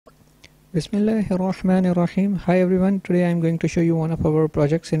Bismillahirrahmanirrahim. Hi everyone, today I am going to show you one of our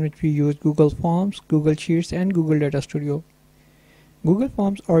projects in which we use Google Forms, Google Sheets and Google Data Studio. Google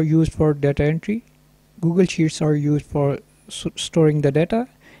Forms are used for data entry, Google Sheets are used for storing the data,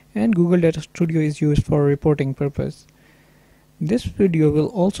 and Google Data Studio is used for reporting purpose. This video will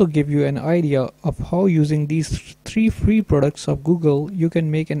also give you an idea of how using these three free products of Google you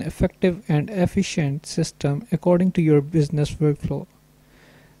can make an effective and efficient system according to your business workflow.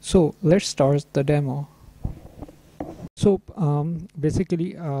 So let's start the demo. So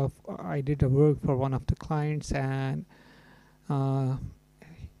basically I did a work for one of the clients, and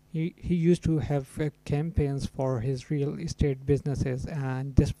he used to have campaigns for his real estate businesses,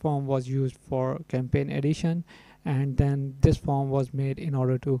 and this form was used for campaign addition, and then this form was made in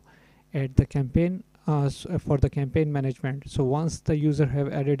order to add the campaign for the campaign management. So once the user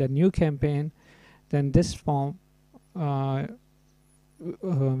have added a new campaign, then this form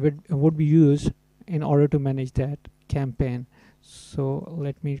would be used in order to manage that campaign. So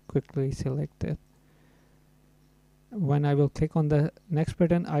let me quickly select it. When I will click on the next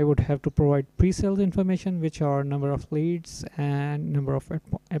button, I would have to provide pre-sales information, which are number of leads and number of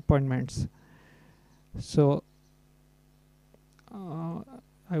appointments. So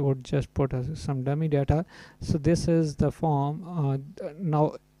I would just put some dummy data. So this is the form.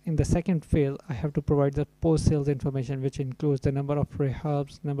 Now in the second field, I have to provide the post-sales information, which includes the number of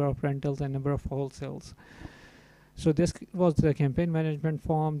rehabs, number of rentals, and number of wholesales. So this was the campaign management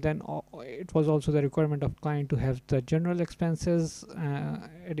form. Then it was also the requirement of client to have the general expenses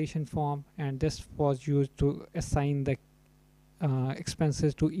addition form, and this was used to assign the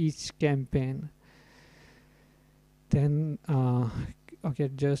expenses to each campaign. Then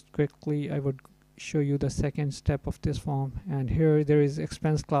okay, just quickly I would show you the second step of this form, and here there is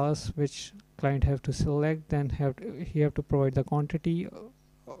expense class which client have to select. Then he have to provide the quantity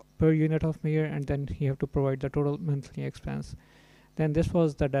per unit of meter, and then he have to provide the total monthly expense. Then this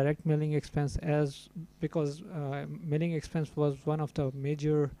was the direct mailing expense, because mailing expense was one of the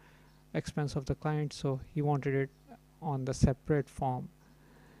major expense of the client, so he wanted it on the separate form.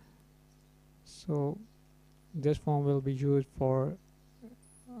 So this form will be used for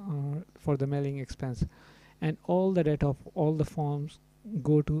the mailing expense, and all the data of all the forms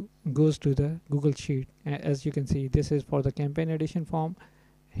goes to the Google Sheet. As you can see, this is for the campaign addition form.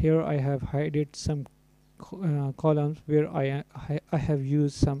 Here I have hidden some columns where I have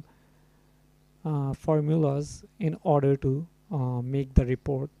used some formulas in order to make the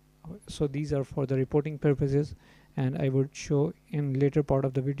report. So these are for the reporting purposes, and I would show in later part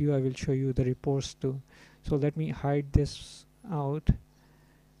of the video, I will show you the reports too. So let me hide this out.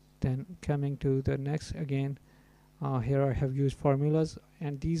 Then coming to the next again, here I have used formulas,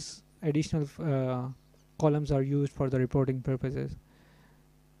 and these additional columns are used for the reporting purposes.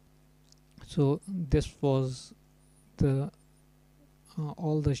 So this was the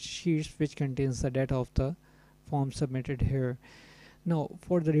all the sheets which contains the data of the form submitted here. Now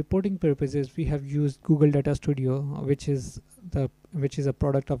for the reporting purposes, we have used Google Data Studio, which is a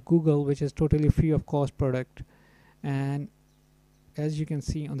product of Google, which is totally free of cost product. And as you can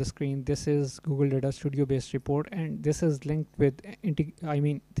see on the screen, this is Google Data Studio based report, and this is linked with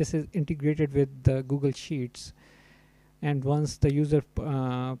this is integrated with the Google Sheets. And once the user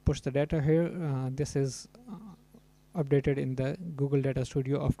push the data here, this is updated in the Google Data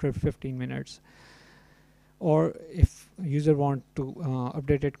Studio after 15 minutes. Or if user want to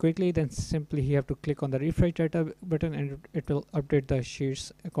update it quickly, then simply he have to click on the refresh data button, and it will update the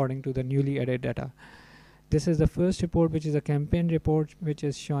sheets according to the newly added data. This is the first report, which is a campaign report, which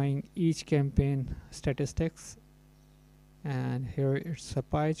is showing each campaign statistics. And here it's a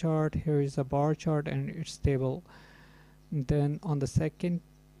pie chart, here is a bar chart, and it's table. Then on the second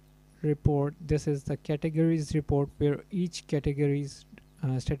report, this is the categories report, where each category's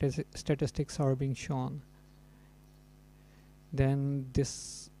statistics are being shown. Then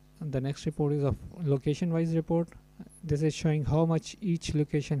the next report is a location wise report. This is showing how much each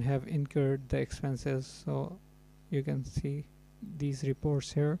location have incurred the expenses. So you can see these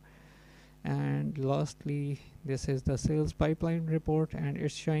reports here. And lastly, this is the sales pipeline report, and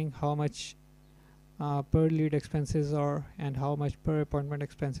it's showing how much per lead expenses are, and how much per appointment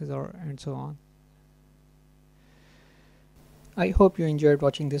expenses are, and so on. I hope you enjoyed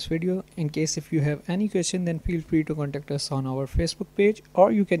watching this video. In case if you have any question, then feel free to contact us on our Facebook page,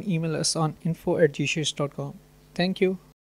 or you can email us on info@gsheets.com. Thank you.